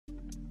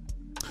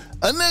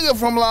A nigga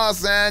from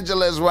Los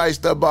Angeles writes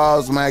to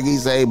Boss Mac. He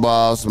say,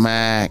 Boss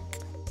Mac,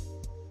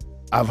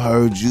 I've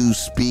heard you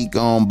speak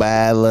on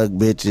bad luck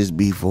bitches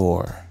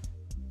before.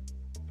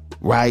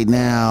 Right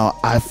now,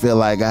 I feel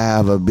like I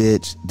have a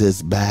bitch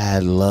that's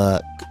bad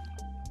luck.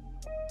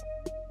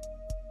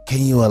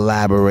 Can you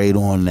elaborate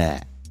on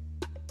that?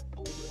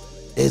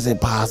 Is it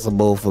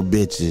possible for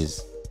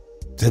bitches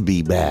to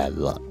be bad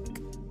luck?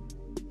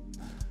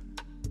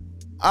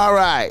 All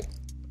right.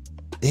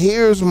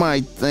 Here's my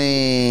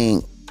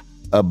thing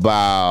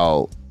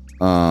about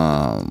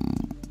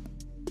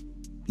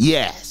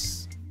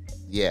yes.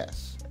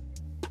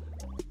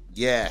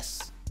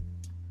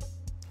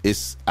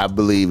 I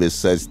believe it's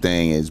such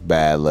thing as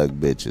bad luck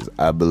bitches.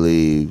 I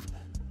believe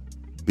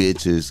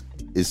bitches,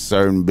 it's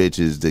certain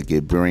bitches that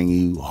can bring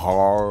you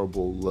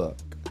horrible luck.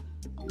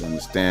 You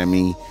understand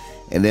me?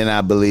 And then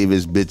I believe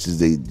it's bitches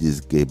that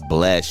just get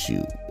bless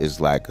you. It's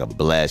like a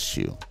bless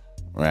you,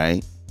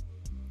 right?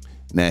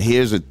 Now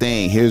here's the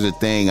thing.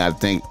 I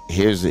think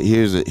here's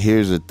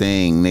a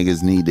thing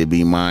niggas need to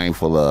be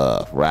mindful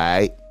of,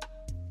 right?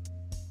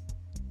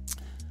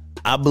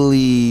 I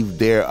believe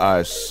there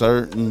are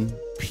certain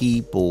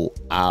people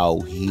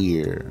out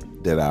here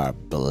that are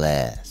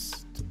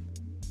blessed,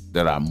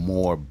 that are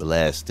more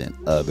blessed than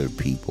other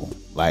people,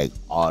 like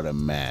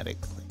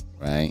automatically,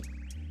 right?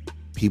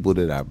 People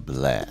that are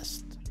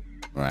blessed,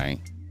 right?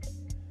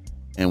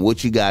 And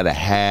what you gotta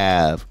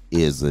have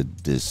is a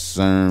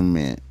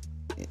discernment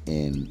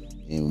and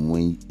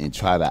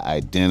try to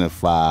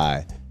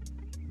identify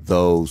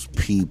those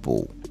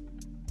people.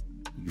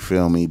 You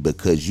feel me?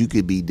 Because you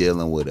could be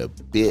dealing with a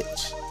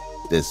bitch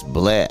that's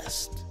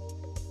blessed,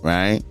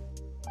 right?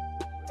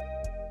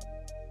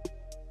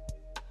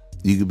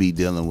 You could be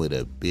dealing with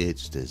a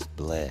bitch that's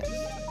blessed,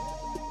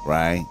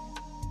 right?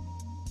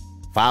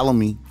 Follow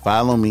me.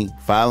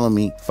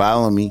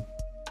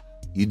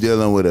 You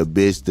dealing with a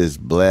bitch that's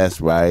blessed,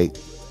 right?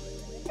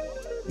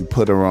 You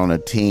put her on a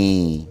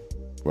team,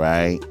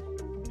 right?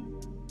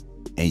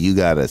 And you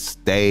got a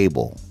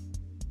stable,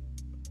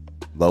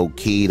 low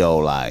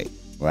keto like,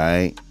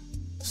 right?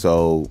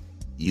 So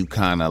you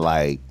kind of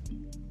like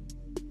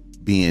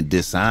being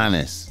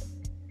dishonest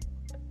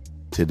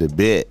to the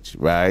bitch,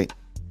 right?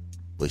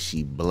 But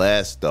she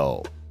blessed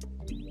though.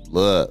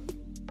 Look,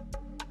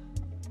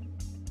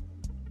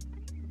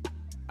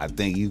 I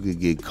think you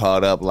could get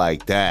caught up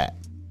like that.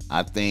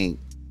 I think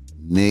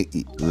Nick,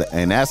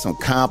 and that's some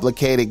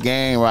complicated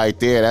game right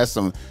there.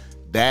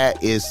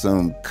 That is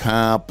some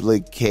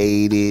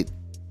complicated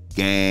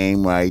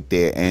game right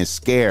there, and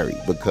scary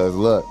because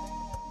look,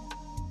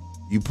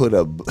 you put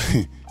a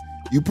blessed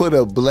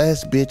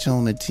bitch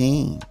on the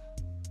team,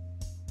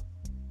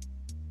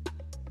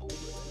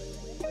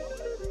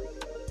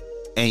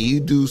 and you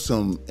do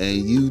some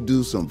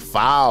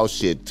foul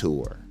shit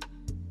to her.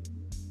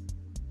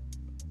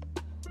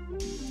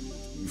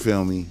 You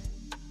feel me?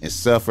 And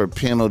suffer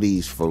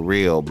penalties for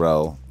real,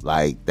 bro.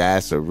 Like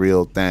that's a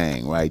real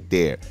thing right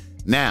there.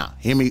 Now,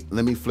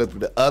 let me flip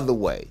it the other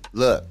way.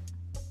 Look,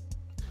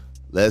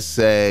 let's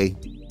say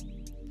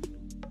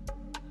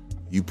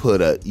you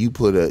put an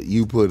evil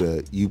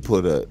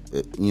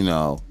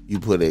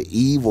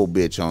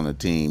bitch on the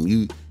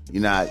team.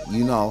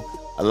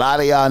 A lot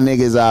of y'all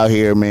niggas out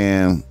here,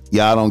 man,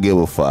 y'all don't give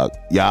a fuck.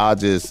 Y'all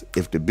just,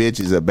 if the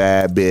bitch is a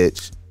bad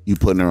bitch, you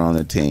putting her on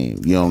the team.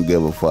 You don't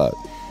give a fuck.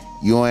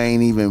 You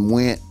ain't even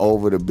went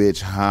over the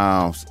bitch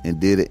house and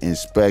did an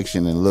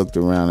inspection and looked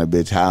around the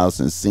bitch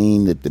house and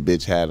seen that the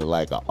bitch had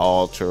like an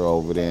altar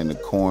over there in the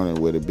corner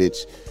where the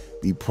bitch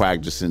be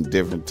practicing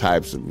different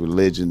types of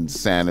religion,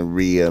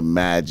 Santeria,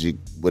 magic,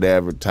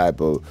 whatever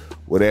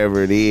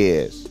it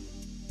is,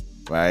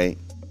 right?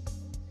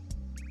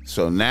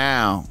 So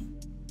now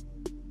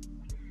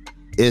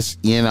it's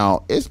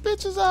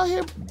bitches out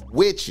here,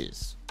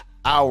 witches,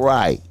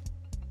 outright.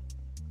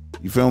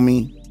 You feel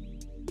me?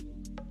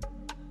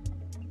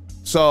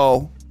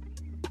 So,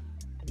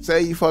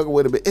 say you fucking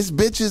with a bitch. It's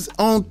bitches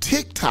on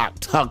TikTok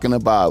talking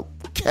about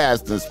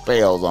casting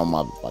spells on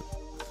motherfuckers.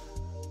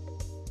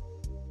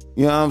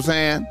 You know what I'm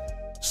saying?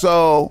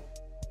 So,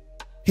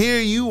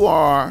 here you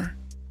are.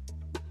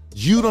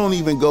 You don't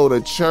even go to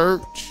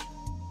church.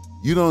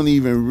 You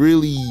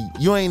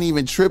ain't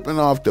even tripping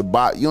off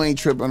you ain't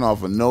tripping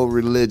off of no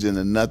religion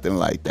or nothing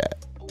like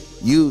that.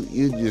 You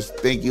just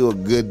think you a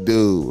good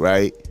dude,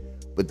 right?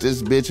 But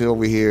this bitch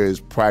over here is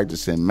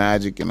practicing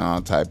magic and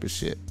all type of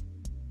shit.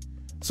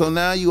 So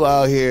now you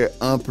out here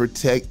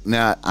unprotected.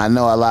 Now, I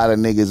know a lot of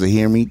niggas will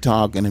hear me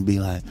talking and be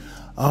like,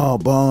 oh,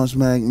 Boss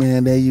Mac,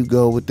 man, there you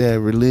go with that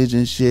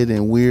religion shit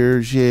and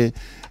weird shit,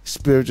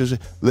 spiritual shit.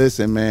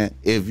 Listen, man,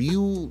 if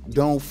you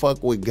don't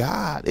fuck with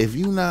God, if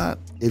you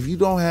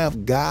don't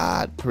have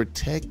God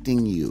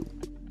protecting you,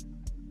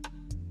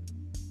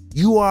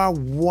 you are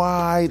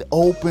wide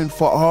open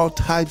for all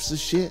types of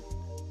shit.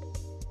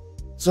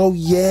 So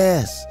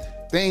yes,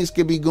 things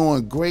could be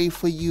going great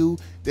for you.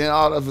 Then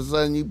all of a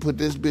sudden you put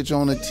this bitch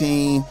on the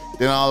team.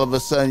 Then all of a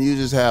sudden you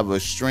just have a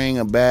string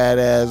of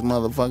badass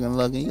motherfucking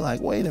luck. And you're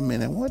like, wait a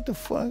minute, what the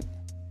fuck?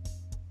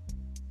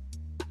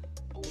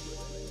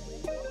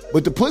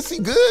 But the pussy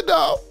good,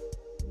 though.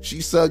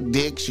 She sucked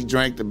dick. She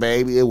drank the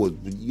baby.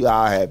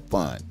 Y'all had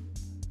fun.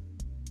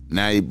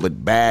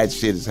 But bad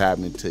shit is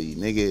happening to you.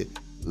 Nigga,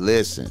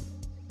 listen.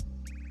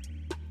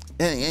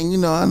 And you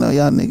know, I know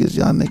y'all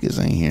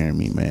niggas ain't hearing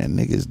me, man.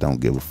 Niggas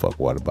don't give a fuck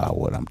about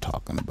what I'm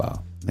talking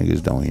about.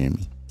 Niggas don't hear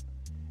me.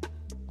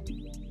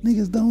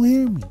 Niggas don't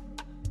hear me.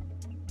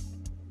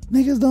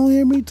 Niggas don't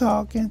hear me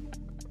talking.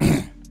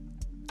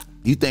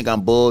 You think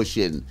I'm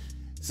bullshitting.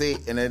 See,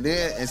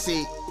 and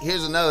see,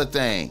 here's another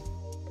thing.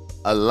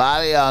 A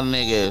lot of y'all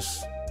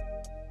niggas,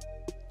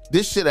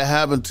 this shit have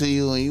happened to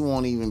you and you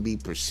won't even be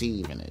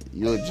perceiving it.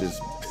 You'll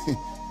just...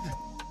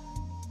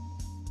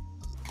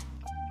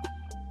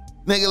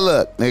 Nigga,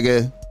 look,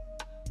 nigga.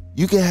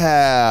 You can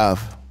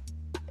have...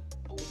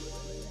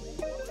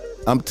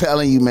 I'm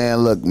telling you, man,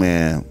 look,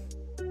 man.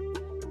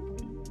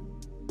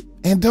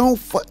 And don't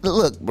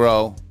look,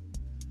 bro.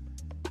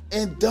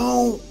 And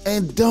don't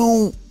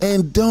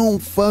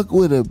fuck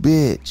with a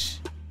bitch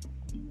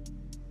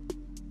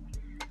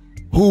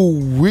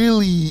who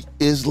really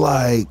is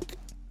like,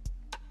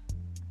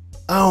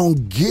 I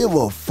don't give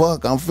a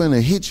fuck. I'm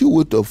finna hit you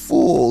with the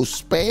full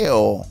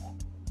spell.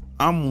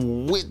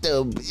 I'm with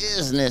the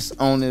business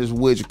on this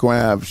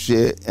witchcraft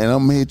shit, and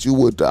I'm gonna hit you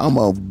with I'm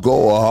gonna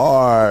go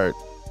hard.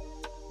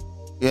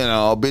 You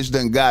know, a bitch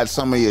done got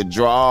some of your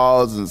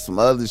drawers and some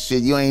other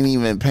shit. You ain't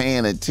even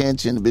paying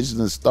attention. The bitch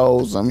done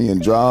stole some of your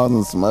drawers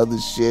and some other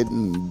shit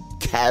and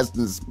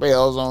casting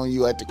spells on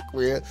you at the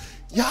crib.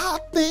 Y'all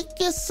think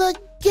it's a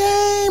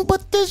game,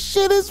 but this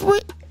shit is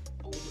real.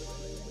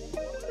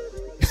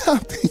 Y'all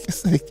think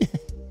it's a game.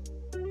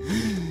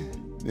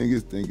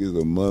 Niggas think it's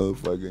a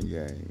motherfucking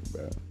game,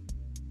 bro.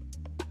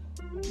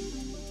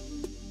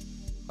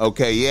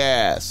 Okay,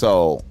 yeah,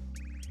 so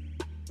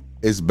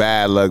it's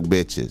bad luck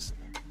bitches.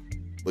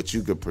 But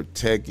you could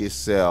protect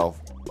yourself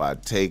by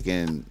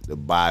taking the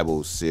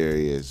Bible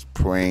serious,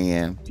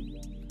 praying.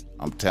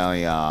 I'm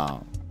telling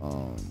y'all,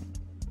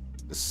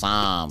 the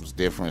Psalms,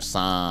 different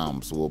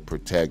Psalms will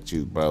protect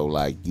you, bro.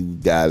 Like, you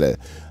gotta,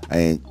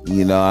 and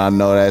you know, I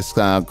know that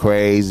sound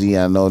crazy.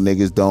 I know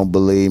niggas don't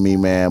believe me,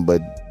 man,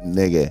 but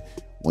nigga,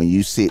 when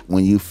you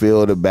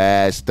feel the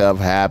bad stuff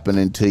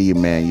happening to you,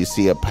 man, you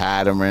see a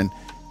pattern,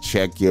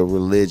 check your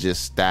religious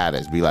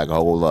status. Be like,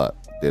 hold up.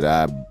 Did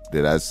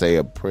I say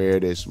a prayer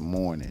this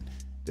morning?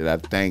 Did I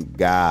thank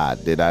God?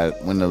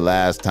 When the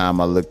last time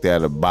I looked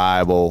at a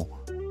Bible